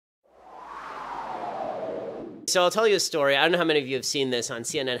So I'll tell you a story. I don't know how many of you have seen this on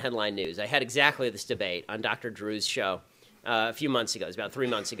CNN Headline News. I had exactly this debate on Dr. Drew's show a few months ago. It was about 3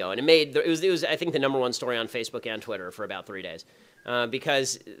 months ago. And it was I think, the #1 story on Facebook and Twitter for about 3 days.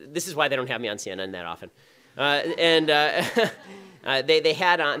 Because this is why they don't have me on CNN that often.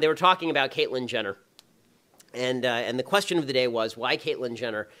 They were talking about Caitlyn Jenner. And the question of the day was why Caitlyn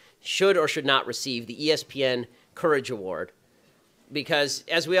Jenner should or should not receive the ESPN Courage Award. Because,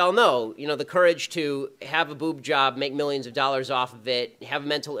 as we all know, the courage to have a boob job, make millions of dollars off of it, have a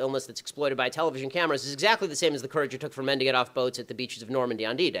mental illness that's exploited by television cameras is exactly the same as the courage it took for men to get off boats at the beaches of Normandy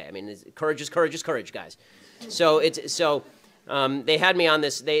on D-Day. I mean, courage is courage, guys. So they had me on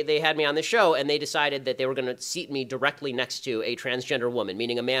this. They had me on this show, and they decided that they were going to seat me directly next to a transgender woman,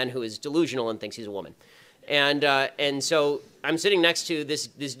 meaning a man who is delusional and thinks he's a woman. And so I'm sitting next to this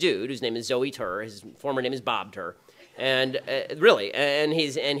dude whose name is Zoe Tur. His former name is Bob Tur. And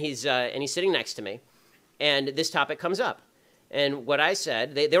he's sitting next to me, and this topic comes up. And what I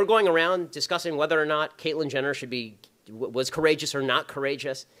said, they were going around discussing whether or not Caitlyn Jenner was courageous or not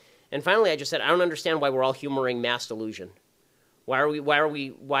courageous. And finally, I just said, I don't understand why we're all humoring mass delusion. Why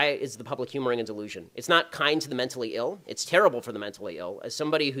is the public humoring a delusion? It's not kind to the mentally ill. It's terrible for the mentally ill. As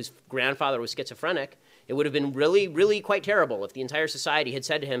somebody whose grandfather was schizophrenic, it would have been really, really quite terrible if the entire society had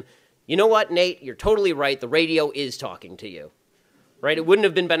said to him, you know what, Nate, you're totally right. The radio is talking to you, right? It wouldn't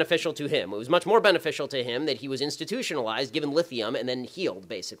have been beneficial to him. It was much more beneficial to him that he was institutionalized, given lithium, and then healed,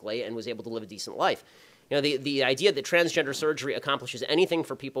 basically, and was able to live a decent life. The idea that transgender surgery accomplishes anything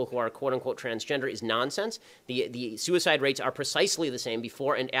for people who are quote-unquote transgender is nonsense. The suicide rates are precisely the same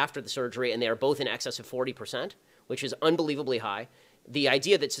before and after the surgery, and they are both in excess of 40%, which is unbelievably high. The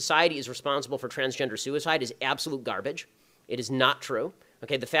idea that society is responsible for transgender suicide is absolute garbage. It is not true.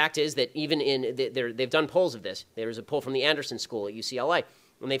 Okay, the fact is that even they've done polls of this. There's a poll from the Anderson School at UCLA,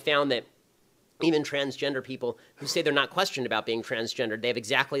 and they found that even transgender people who say they're not questioned about being transgendered, they have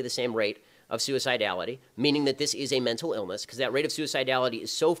exactly the same rate of suicidality, meaning that this is a mental illness, because that rate of suicidality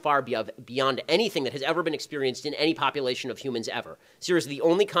is so far beyond anything that has ever been experienced in any population of humans ever. Seriously, the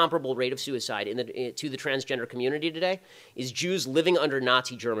only comparable rate of suicide to the transgender community today is Jews living under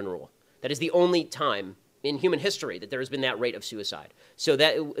Nazi German rule. That is the only time in human history that there has been that rate of suicide.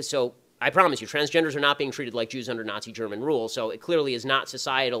 So I promise you, transgenders are not being treated like Jews under Nazi German rule, so it clearly is not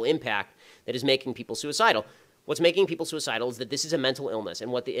societal impact that is making people suicidal. What's making people suicidal is that this is a mental illness,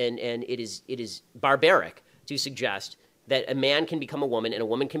 and it is barbaric to suggest that a man can become a woman and a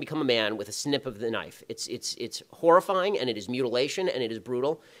woman can become a man with a snip of the knife. It's horrifying, and it is mutilation, and it is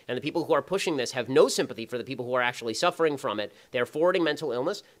brutal. And the people who are pushing this have no sympathy for the people who are actually suffering from it. They're forwarding mental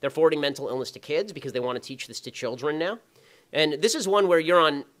illness. They're forwarding mental illness to kids because they want to teach this to children now. And this is one where you're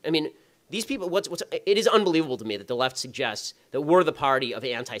on, I mean, these people, it is unbelievable to me that the left suggests that we're the party of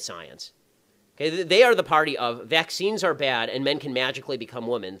anti-science. Okay, they are the party of vaccines are bad and men can magically become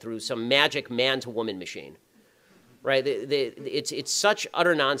women through some magic man-to-woman machine. Right? It's such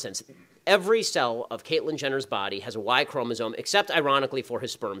utter nonsense. Every cell of Caitlyn Jenner's body has a Y chromosome, except ironically for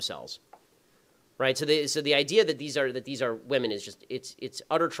his sperm cells. Right? So the idea that these are women is just it's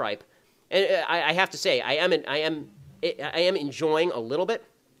utter tripe. And I have to say I am enjoying a little bit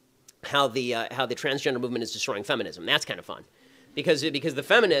how the transgender movement is destroying feminism. That's kind of fun, because the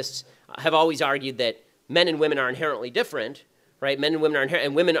feminists have always argued that men and women are inherently different. Right, men and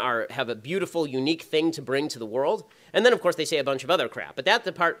women have a beautiful, unique thing to bring to the world. And then, of course, they say a bunch of other crap. But that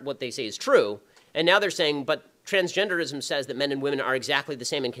the part what they say is true. And now they're saying, but transgenderism says that men and women are exactly the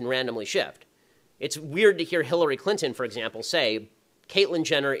same and can randomly shift. It's weird to hear Hillary Clinton, for example, say, Caitlyn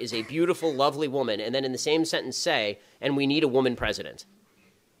Jenner is a beautiful, lovely woman, and then in the same sentence say, and we need a woman president.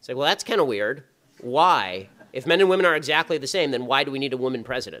 It's like, well, that's kind of weird. Why? If men and women are exactly the same, then why do we need a woman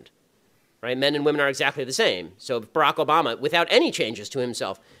president? Right? Men and women are exactly the same. So Barack Obama, without any changes to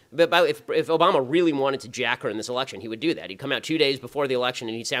himself, but if Obama really wanted to jack her in this election, he would do that. He'd come out 2 days before the election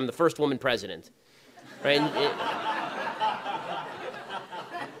and he'd say, I'm the first woman president. Right?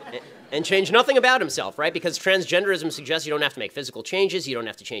 And change nothing about himself, right? Because transgenderism suggests you don't have to make physical changes, you don't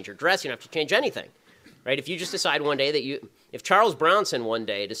have to change your dress, you don't have to change anything. Right? If you just decide one day that if Charles Bronson one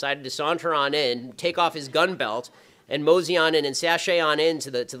day decided to saunter on in, take off his gun belt, and mosey on in and sashay on in to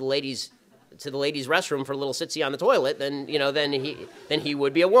the ladies' restroom for a little sitsy on the toilet, then he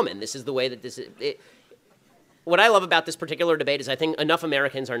would be a woman. This is the way that this is. What I love about this particular debate is I think enough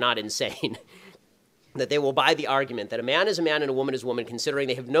Americans are not insane that they will buy the argument that a man is a man and a woman is a woman, considering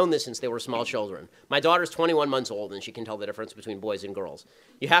they have known this since they were small children. My daughter's 21 months old, and she can tell the difference between boys and girls.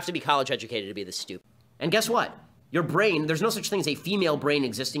 You have to be college educated to be this stupid. And guess what? Your brain, there's no such thing as a female brain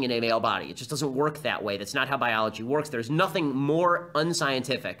existing in a male body. It just doesn't work that way. That's not how biology works. There's nothing more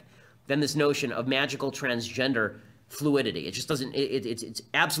unscientific, than this notion of magical transgender fluidity. It just doesn't, it's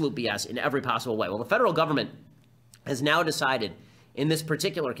absolute BS in every possible way. Well, the federal government has now decided in this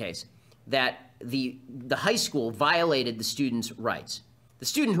particular case that the high school violated the student's rights. The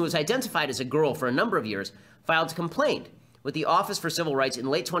student, who was identified as a girl for a number of years, filed a complaint with the Office for Civil Rights in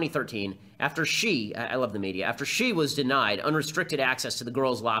late 2013 after she, I love the media, after she was denied unrestricted access to the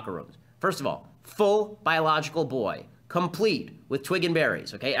girls' locker rooms. First of all, full biological boy, complete with twig and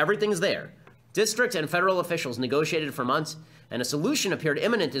berries, okay? Everything's there. District and federal officials negotiated for months, and a solution appeared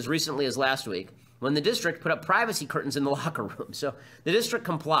imminent as recently as last week when the district put up privacy curtains in the locker room. So the district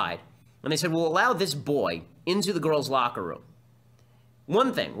complied, and they said, we'll allow this boy into the girls' locker room.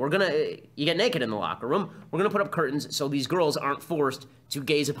 One thing, you get naked in the locker room, we're gonna put up curtains so these girls aren't forced to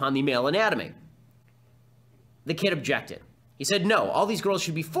gaze upon the male anatomy. The kid objected. He said, no, all these girls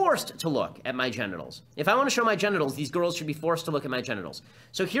should be forced to look at my genitals. If I want to show my genitals, these girls should be forced to look at my genitals.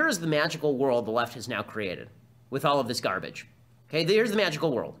 So here is the magical world the left has now created with all of this garbage. Okay, here's the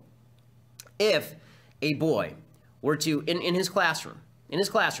magical world. If a boy were to, in his classroom,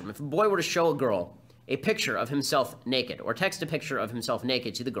 if a boy were to show a girl a picture of himself naked or text a picture of himself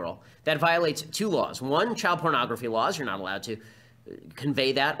naked to the girl, that violates two laws. One, child pornography laws. You're not allowed to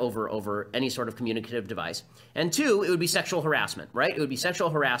convey that over any sort of communicative device. And two, it would be sexual harassment, right? It would be sexual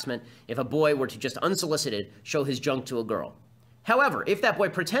harassment if a boy were to just unsolicited show his junk to a girl. However, if that boy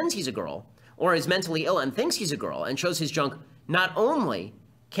pretends he's a girl or is mentally ill and thinks he's a girl and shows his junk, not only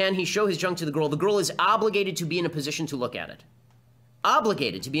can he show his junk to the girl is obligated to be in a position to look at it.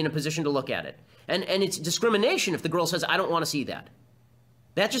 Obligated to be in a position to look at it. And it's discrimination if the girl says, I don't want to see that.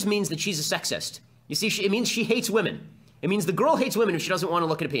 That just means that she's a sexist. You see, it means she hates women. It means the girl hates women if she doesn't want to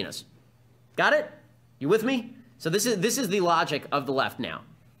look at a penis. Got it? You with me? So this is the logic of the left now.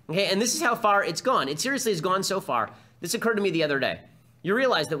 Okay, and this is how far it's gone. It seriously has gone so far. This occurred to me the other day. You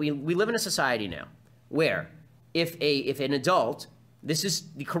realize that we live in a society now where if an adult, this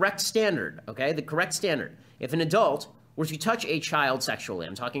is the correct standard, okay? The correct standard. If an adult were to touch a child sexually,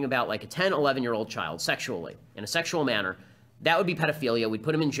 I'm talking about like a 10, 11-year-old child sexually, in a sexual manner, that would be pedophilia. We'd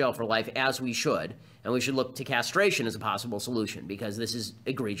put him in jail for life, as we should, and we should look to castration as a possible solution because this is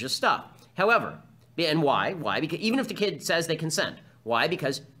egregious stuff. However, and why? Why? Because even if the kid says they consent. Why?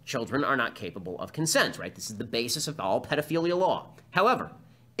 Because children are not capable of consent, right? This is the basis of all pedophilia law. However,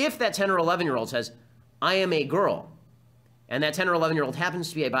 if that 10 or 11-year-old says, I am a girl, and that 10 or 11-year-old happens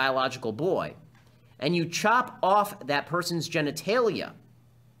to be a biological boy, and you chop off that person's genitalia,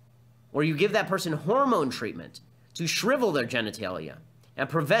 or you give that person hormone treatment to shrivel their genitalia and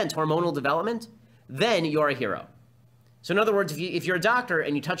prevent hormonal development, then you're a hero. So in other words, if you're a doctor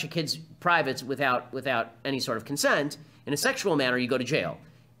and you touch a kid's privates without any sort of consent, in a sexual manner, you go to jail.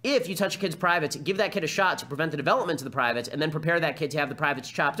 If you touch a kid's privates, give that kid a shot to prevent the development of the privates, and then prepare that kid to have the privates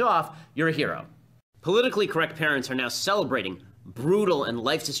chopped off, you're a hero. Politically correct parents are now celebrating brutal and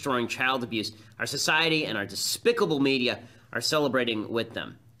life-destroying child abuse. Our society and our despicable media are celebrating with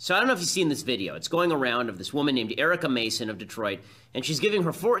them. So I don't know if you've seen this video. It's going around of this woman named Erica Mason of Detroit, and she's giving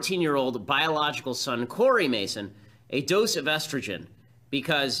her 14-year-old biological son, Corey Mason, a dose of estrogen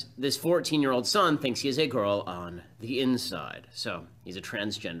because this 14-year-old son thinks he is a girl on the inside. So he's a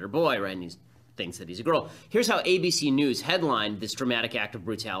transgender boy, right? And he thinks that he's a girl. Here's how ABC News headlined this dramatic act of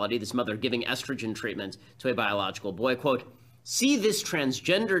brutality, this mother giving estrogen treatment to a biological boy. Quote, "See this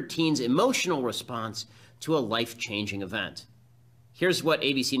transgender teen's emotional response to a life-changing event." Here's what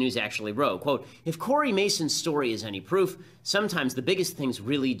ABC News actually wrote. Quote, "If Corey Mason's story is any proof, sometimes the biggest things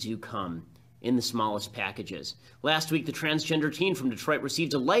really do come in the smallest packages. Last week, the transgender teen from Detroit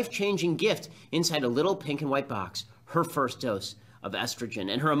received a life-changing gift inside a little pink and white box, her first dose of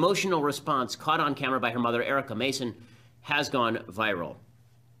estrogen. And her emotional response, caught on camera by her mother, Erica Mason, has gone viral."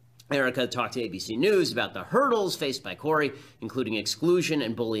 Erica talked to ABC News about the hurdles faced by Corey, including exclusion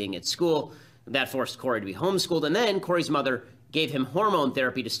and bullying at school. That forced Corey to be homeschooled. And then Corey's mother gave him hormone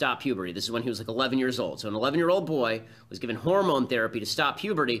therapy to stop puberty. This is when he was like 11 years old. So an 11-year-old boy was given hormone therapy to stop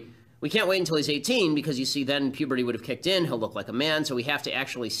puberty. We can't wait until he's 18 because you see then puberty would have kicked in. He'll look like a man. So we have to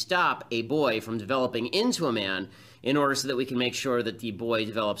actually stop a boy from developing into a man in order so that we can make sure that the boy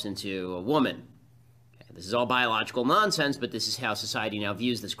develops into a woman. This is all biological nonsense, but this is how society now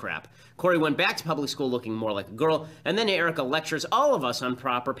views this crap. Corey went back to public school looking more like a girl, and then Erica lectures all of us on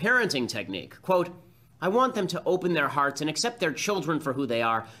proper parenting technique. Quote, "I want them to open their hearts and accept their children for who they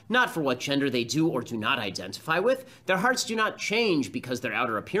are, not for what gender they do or do not identify with. Their hearts do not change because their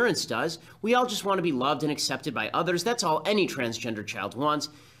outer appearance does. We all just want to be loved and accepted by others. That's all any transgender child wants,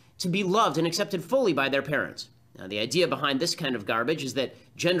 to be loved and accepted fully by their parents." Now, the idea behind this kind of garbage is that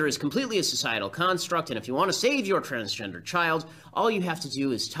gender is completely a societal construct, and if you want to save your transgender child, all you have to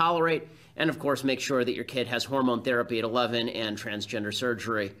do is tolerate and, of course, make sure that your kid has hormone therapy at 11 and transgender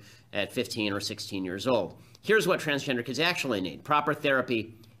surgery at 15 or 16 years old. Here's what transgender kids actually need: proper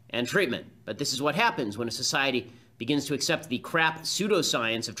therapy and treatment. But this is what happens when a society begins to accept the crap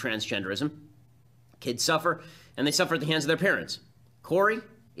pseudoscience of transgenderism. Kids suffer, and they suffer at the hands of their parents. Corey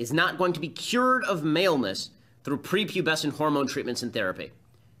is not going to be cured of maleness through prepubescent hormone treatments and therapy.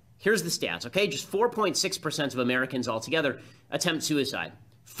 Here's the stats, okay? Just 4.6% of Americans altogether attempt suicide.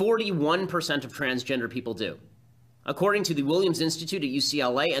 41% of transgender people do. According to the Williams Institute at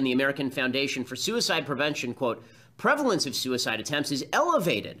UCLA and the American Foundation for Suicide Prevention, quote, prevalence of suicide attempts is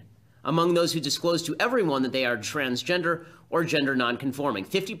elevated among those who disclose to everyone that they are transgender or gender nonconforming.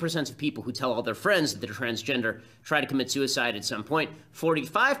 50% of people who tell all their friends that they're transgender try to commit suicide at some point.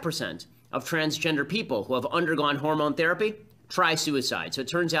 45% of transgender people who have undergone hormone therapy try suicide. So it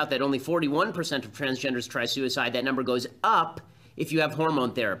turns out that only 41% of transgenders try suicide. That number goes up if you have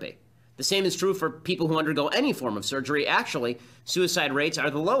hormone therapy. The same is true for people who undergo any form of surgery. Actually, suicide rates are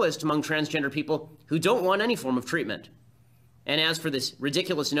the lowest among transgender people who don't want any form of treatment. And as for this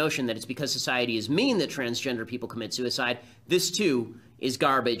ridiculous notion that it's because society is mean that transgender people commit suicide, this too is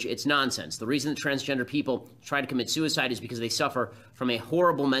garbage. It's nonsense. The reason that transgender people try to commit suicide is because they suffer from a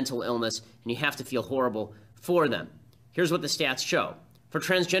horrible mental illness, and you have to feel horrible for them. Here's what the stats show. For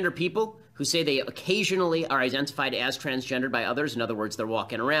transgender people who say they occasionally are identified as transgendered by others, in other words, they're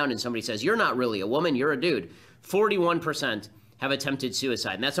walking around and somebody says, you're not really a woman, you're a dude, 41% have attempted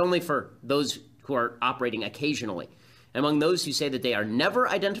suicide. And that's only for those who are operating occasionally. Among those who say that they are never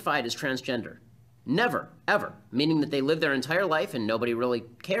identified as transgender, never, ever, meaning that they live their entire life and nobody really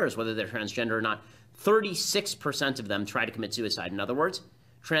cares whether they're transgender or not, 36% of them try to commit suicide. In other words,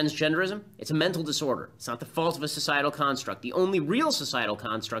 transgenderism, it's a mental disorder. It's not the fault of a societal construct. The only real societal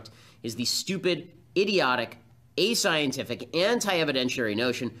construct is the stupid, idiotic, ascientific, anti-evidentiary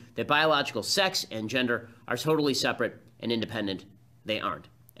notion that biological sex and gender are totally separate and independent. They aren't.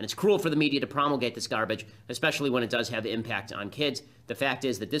 And it's cruel for the media to promulgate this garbage, especially when it does have impact on kids. The fact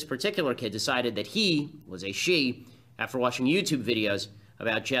is that this particular kid decided that he was a she after watching YouTube videos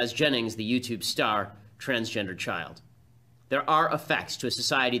about Jazz Jennings, the YouTube star, transgender child. There are effects to a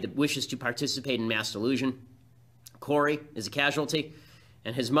society that wishes to participate in mass delusion. Corey is a casualty,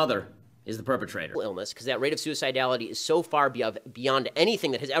 and his mother is the perpetrator. Illness, because that rate of suicidality is so far beyond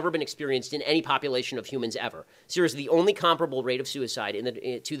anything that has ever been experienced in any population of humans ever. Seriously, the only comparable rate of suicide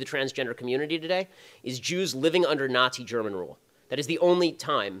to the transgender community today is Jews living under Nazi German rule. That is the only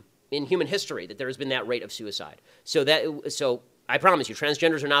time in human history that there has been that rate of suicide. So I promise you,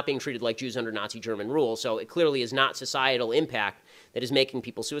 transgenders are not being treated like Jews under Nazi German rule, so it clearly is not societal impact that is making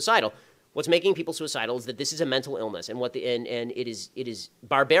people suicidal. What's making people suicidal is that this is a mental illness, and it is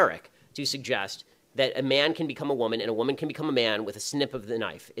barbaric to suggest that a man can become a woman and a woman can become a man with a snip of the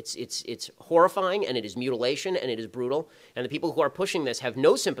knife. It's horrifying, and it is mutilation, and it is brutal. And the people who are pushing this have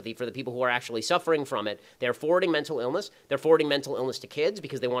no sympathy for the people who are actually suffering from it. They're forwarding mental illness. They're forwarding mental illness to kids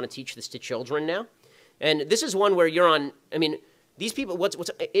because they want to teach this to children now. And this is one where you're on, I mean, these people,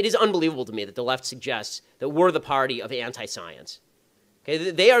 it is unbelievable to me that the left suggests that we're the party of anti-science. Okay,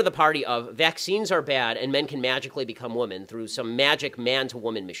 they are the party of vaccines are bad and men can magically become women through some magic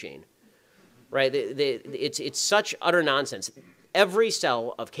man-to-woman machine. Right? It's such utter nonsense. Every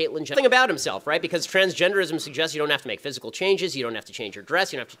cell of Caitlyn Jenner, nothing about himself, right? Because transgenderism suggests you don't have to make physical changes, you don't have to change your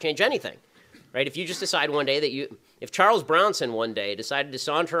dress, you don't have to change anything. Right? If you just decide one day that if Charles Bronson one day decided to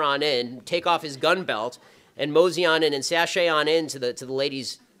saunter on in, take off his gun belt, and mosey on in and sashay on in to the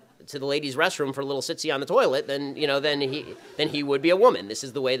ladies' restroom for a little sitsy on the toilet, then he would be a woman. This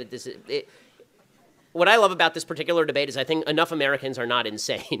is the way that this is. What I love about this particular debate is I think enough Americans are not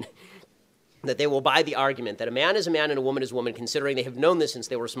insane that they will buy the argument that a man is a man and a woman is a woman, considering they have known this since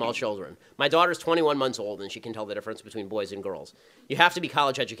they were small children. My daughter's 21 months old, and she can tell the difference between boys and girls. You have to be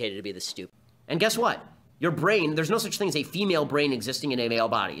college educated to be this stupid. And guess what? Your brain, there's no such thing as a female brain existing in a male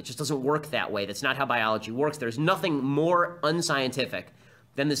body. It just doesn't work that way. That's not how biology works. There's nothing more unscientific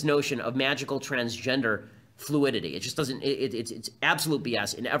than this notion of magical transgender fluidity. It just doesn't, it's absolute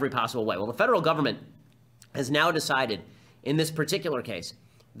BS in every possible way. Well, the federal government has now decided in this particular case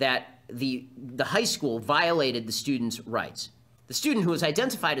that the high school violated the student's rights. The student, who was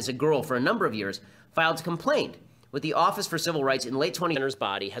identified as a girl for a number of years, filed a complaint with the Office for Civil Rights in late 20. Jenner's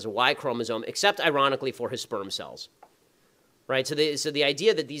body has a Y chromosome, except ironically for his sperm cells. Right? So the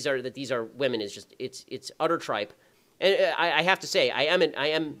idea that these are women is just it's utter tripe. And I have to say I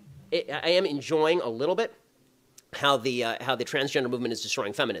am enjoying a little bit how the transgender movement is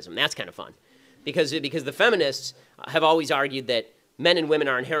destroying feminism. That's kind of fun. because the feminists have always argued that men and women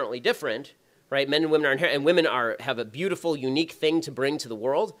are inherently different, right? Men and women are inherent, and women have a beautiful, unique thing to bring to the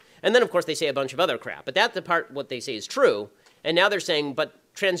world. And then, of course, they say a bunch of other crap. But that's the part what they say is true. And now they're saying, but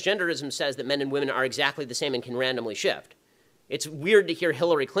transgenderism says that men and women are exactly the same and can randomly shift. It's weird to hear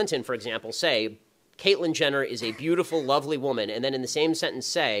Hillary Clinton, for example, say, Caitlyn Jenner is a beautiful, lovely woman, and then in the same sentence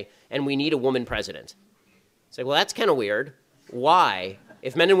say, and we need a woman president. It's like, well, that's kind of weird. Why?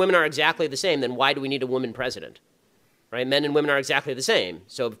 If men and women are exactly the same, then why do we need a woman president? Right? Men and women are exactly the same.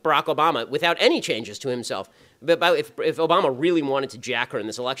 So if Barack Obama, without any changes to himself, but if Obama really wanted to jack her in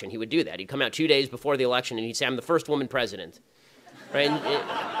this election, he would do that. He'd come out 2 days before the election and he'd say, I'm the first woman president. Right?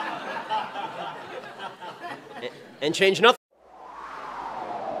 And change nothing.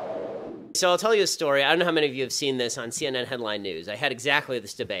 So I'll tell you a story. I don't know how many of you have seen this on CNN Headline News. I had exactly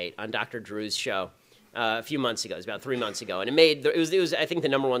this debate on Dr. Drew's show a few months ago. It was about 3 months ago. And it was I think, the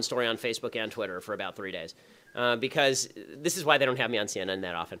 #1 story on Facebook and Twitter for about 3 days. Because this is why they don't have me on CNN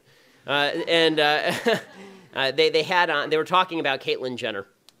that often. They were talking about Caitlyn Jenner.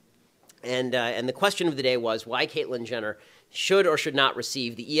 And the question of the day was why Caitlyn Jenner should or should not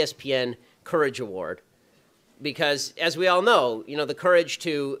receive the ESPN Courage Award. Because, as we all know, the courage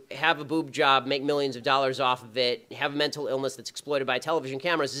to have a boob job, make millions of dollars off of it, have a mental illness that's exploited by television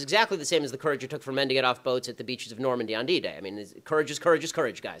cameras is exactly the same as the courage it took for men to get off boats at the beaches of Normandy on D-Day. I mean, courage is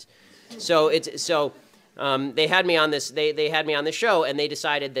courage, guys. So they had me on this. They had me on this show, and they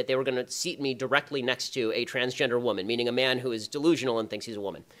decided that they were going to seat me directly next to a transgender woman, meaning a man who is delusional and thinks he's a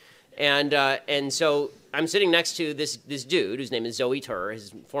woman. And so I'm sitting next to this dude whose name is Zoe Tur.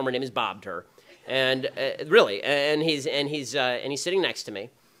 His former name is Bob Tur. And he's sitting next to me,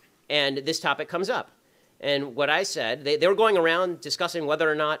 and this topic comes up. And what I said, they were going around discussing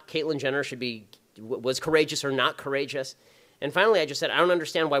whether or not Caitlyn Jenner was courageous or not courageous. And finally, I just said, I don't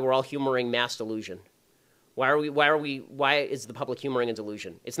understand why we're all humoring mass delusion. Why is the public humoring a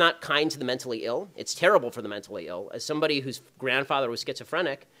delusion? It's not kind to the mentally ill. It's terrible for the mentally ill. As somebody whose grandfather was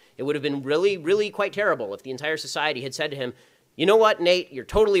schizophrenic, it would have been really, really quite terrible if the entire society had said to him, you know what, Nate, you're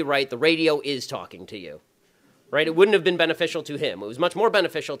totally right. The radio is talking to you, right? It wouldn't have been beneficial to him. It was much more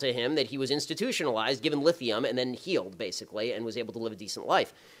beneficial to him that he was institutionalized, given lithium, and then healed, basically, and was able to live a decent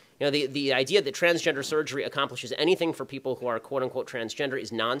life. The idea that transgender surgery accomplishes anything for people who are quote-unquote transgender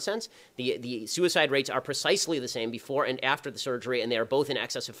is nonsense. The suicide rates are precisely the same before and after the surgery, and they are both in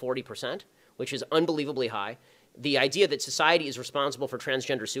excess of 40%, which is unbelievably high. The idea that society is responsible for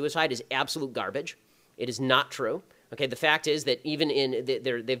transgender suicide is absolute garbage. It is not true. Okay, the fact is that even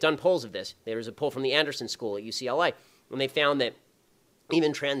they've done polls of this. There's a poll from the Anderson School at UCLA, and they found that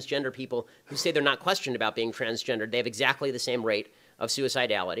even transgender people who say they're not questioned about being transgendered, they have exactly the same rate of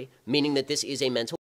suicidality, meaning that this is a mental